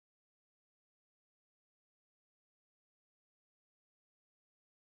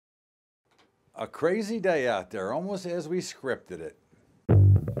A crazy day out there, almost as we scripted it.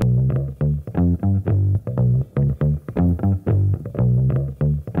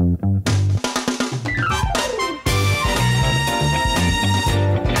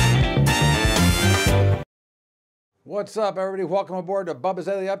 What's up, everybody? Welcome aboard to Bubba's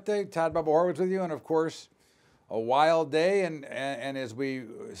Daily Update. Todd Bubba Horwitz with you, and of course, a wild day. And as we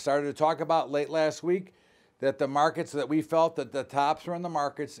started to talk about late last week, that the markets, that we felt that the tops were in the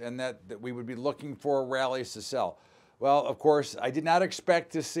markets and that we would be looking for rallies to sell. Well, of course, I did not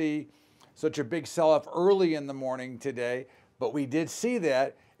expect to see such a big sell-off early in the morning today, but we did see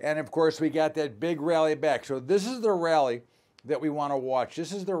that. And of course, we got that big rally back. So this is the rally that we want to watch.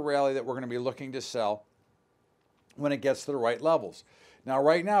 This is the rally that we're going to be looking to sell when it gets to the right levels. Now,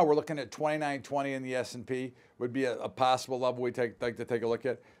 right now, we're looking at 29.20 in the S&P would be a possible level we'd like to take a look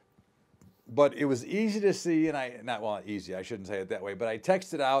at. But it was easy to see, and not easy, I shouldn't say it that way, but I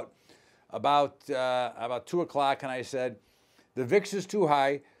texted out about 2 o'clock and I said, the VIX is too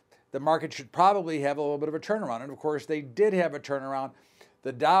high. The market should probably have a little bit of a turnaround. And of course, they did have a turnaround.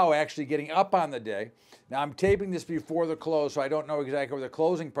 The Dow actually getting up on the day. Now, I'm taping this before the close, so I don't know exactly where the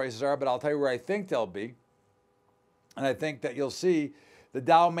closing prices are, but I'll tell you where I think they'll be. And I think that you'll see the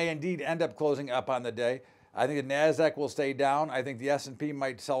Dow may indeed end up closing up on the day. I think the NASDAQ will stay down. I think the S&P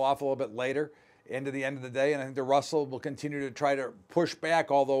might sell off a little bit later into the end of the day. And I think the Russell will continue to try to push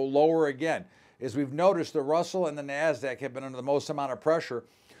back, although lower again. As we've noticed, the Russell and the NASDAQ have been under the most amount of pressure,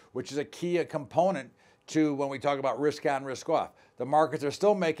 which is a key component to when we talk about risk on, risk off. The markets are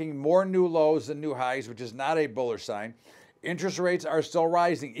still making more new lows than new highs, which is not a bullish sign. Interest rates are still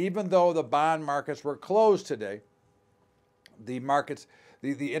rising. Even though the bond markets were closed today, the markets,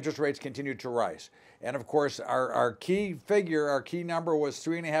 the interest rates continue to rise. And of course, our key figure, our key number was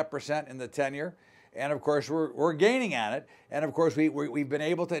 3.5% in the 10-year. And of course, we're gaining on it. And of course, we've been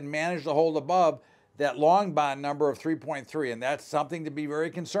able to manage to hold above that long bond number of 3.3. And that's something to be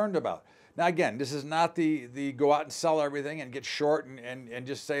very concerned about. Now, again, this is not the go out and sell everything and get short and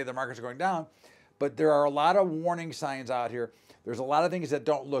just say the markets are going down. But there are a lot of warning signs out here. There's a lot of things that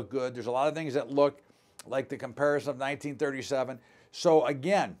don't look good. There's a lot of things that look like the comparison of 1937. So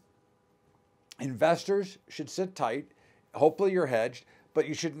again, investors should sit tight. Hopefully you're hedged, but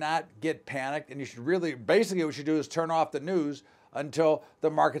you should not get panicked. And you should really, basically what you should do is turn off the news until the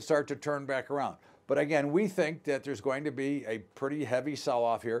markets start to turn back around. But again, we think that there's going to be a pretty heavy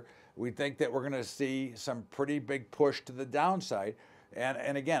sell-off here. We think that we're going to see some pretty big push to the downside.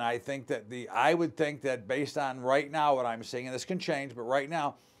 And again, I would think that based on right now what I'm seeing, and this can change, but right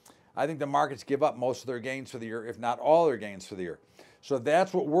now, I think the markets give up most of their gains for the year, if not all their gains for the year. So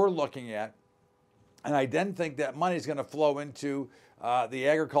that's what we're looking at. And I then think that money is going to flow into the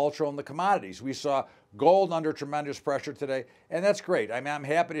agricultural and the commodities. We saw gold under tremendous pressure today, and that's great. I mean, I'm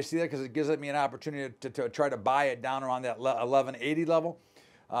happy to see that because it gives me an opportunity to try to buy it down around that 1180 level.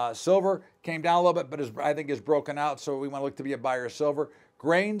 Silver came down a little bit, but I think is broken out, so we want to look to be a buyer of silver.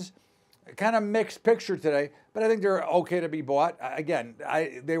 Grains, kind of mixed picture today, but I think they're okay to be bought. Again,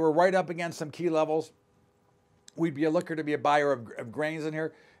 they were right up against some key levels. We'd be looking to be a buyer of grains in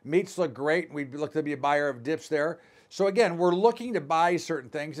here. Meats look great. We'd look to be a buyer of dips there. So again, we're looking to buy certain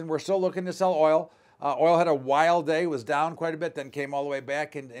things, and we're still looking to sell oil. Oil had a wild day, was down quite a bit, then came all the way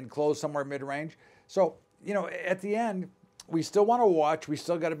back and closed somewhere mid-range. So, you know, at the end, we still want to watch. We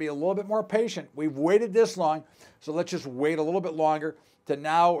still got to be a little bit more patient. We've waited this long, so let's just wait a little bit longer to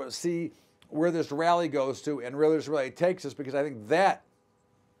now see where this rally goes to and where this rally takes us, because I think that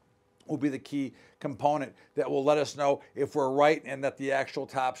will be the key component that will let us know if we're right and that the actual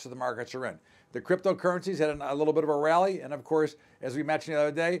tops of the markets are in. The cryptocurrencies had a little bit of a rally, and of course, as we mentioned the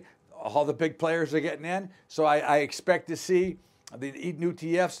other day, all the big players are getting in. So I expect to see the new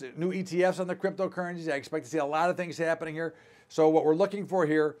ETFs on the cryptocurrencies. I expect to see a lot of things happening here. So what we're looking for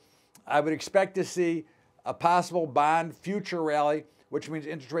here, I would expect to see a possible bond future rally, which means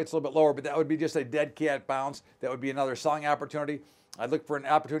interest rates a little bit lower, but that would be just a dead cat bounce. That would be another selling opportunity. I'd look for an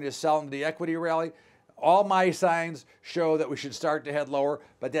opportunity to sell in the equity rally. All my signs show that we should start to head lower,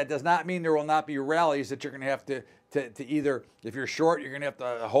 but that does not mean there will not be rallies that you're going to have to either, if you're short, you're going to have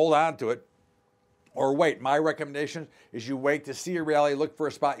to hold on to it or wait. My recommendation is you wait to see a rally, look for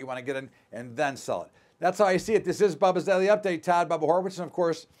a spot you want to get in, and then sell it. That's how I see it. This is Bubba's Daily Update. Todd Bubba Horwitz, and of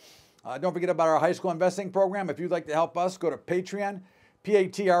course, don't forget about our high school investing program. If you'd like to help us, go to Patreon.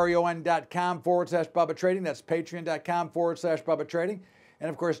 patreon.com/Bubba Trading. That's patreon.com/Bubba Trading. And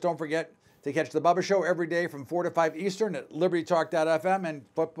of course, don't forget to catch the Bubba Show every day from 4 to 5 Eastern at LibertyTalk.fm and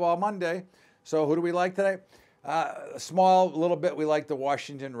Football Monday. So who do we like today? Small, little bit, we like the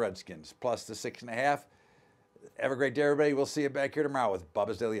Washington Redskins, plus the 6.5. Have a great day, everybody. We'll see you back here tomorrow with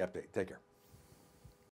Bubba's Daily Update. Take care.